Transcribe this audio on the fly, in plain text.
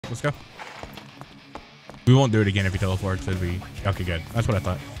Let's go. We won't do it again if he teleports. It'd be okay. Good. That's what I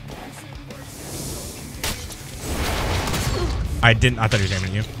thought. I didn't. I thought he was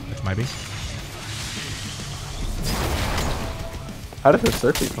aiming at you. That might be. How did the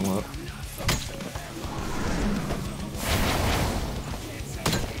circuit come up?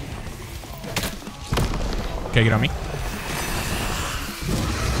 Okay, get on me.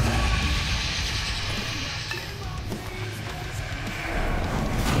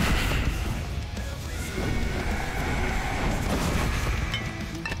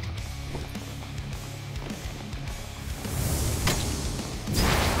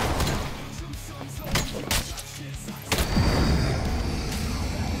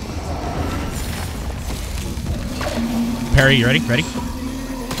 Parry, you ready? Ready?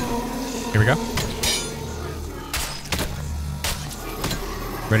 Here we go.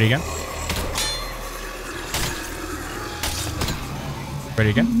 Ready again? Ready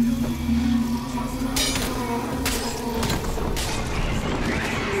again?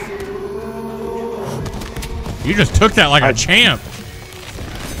 You just took that like a champ.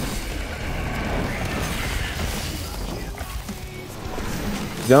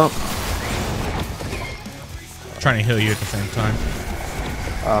 Jump. Trying to heal you at the same time.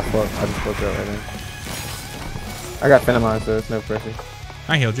 Ah, fuck. I just fucked up right there. I got Phantomized, so it's no pressure.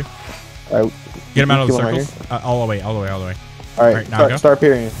 I healed you. All right. Get him out of the circles. All the way, all the way, all the way. All right, now go. start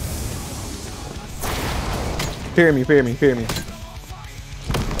parrying. Parry me, parry me, parry me.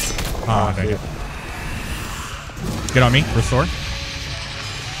 Oh, dang it. Get on me. Restore.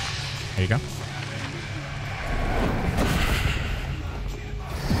 There you go.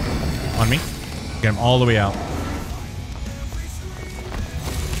 On me. Get him all the way out.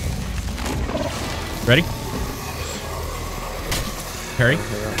 Ready? Parry.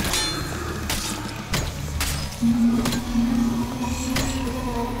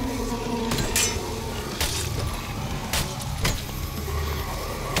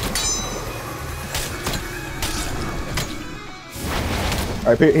 All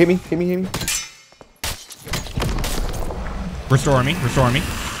right, hit me, hit me, hit me. Restore me, restore me.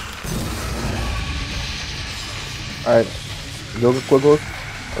 All right, go quick, go.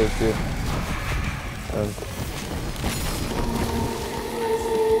 Oh shit.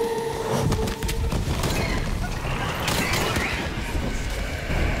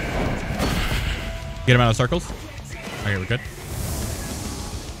 Get him out of circles. Okay, we're good.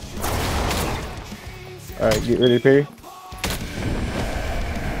 All right, get ready to parry.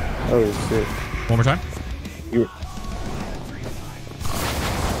 Oh shit. One more time. You.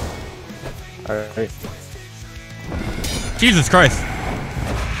 All right. Jesus Christ.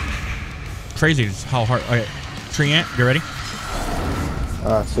 Crazy just how hard. Okay. Tree ant, you ready?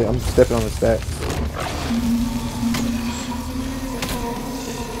 Ah shit, I'm stepping on the stacks.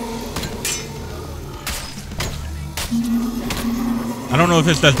 I don't know if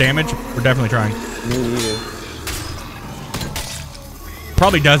this does damage. We're definitely trying. Me either.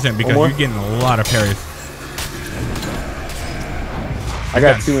 Probably doesn't because you're getting a lot of parries. I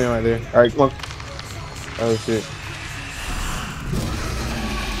got two in right there. All right, come on. Oh shit.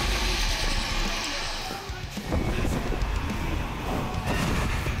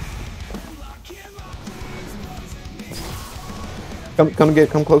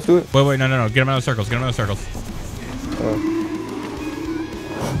 Come close to it. Wait, no. Get him out of circles. Get him out of circles. Oh.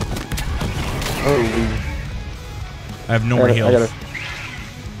 I have no more heals.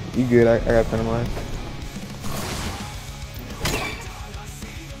 You good? I got Phantomized.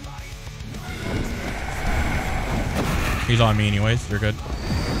 He's on me anyways. You're good.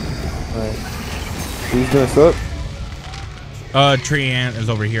 Alright. Who's doing suck? Tree ant is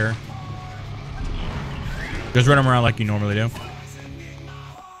over here. Just run him around like you normally do.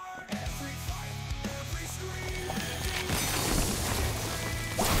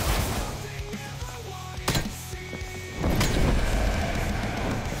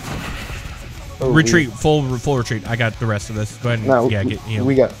 Oh, retreat, full retreat. I got the rest of this. Go ahead and get healed.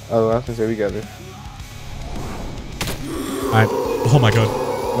 We got. Oh, I was gonna say we got this. Oh my god.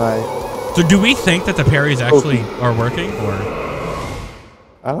 Nice. So do we think that the parries actually are working, or?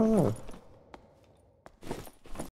 I don't know.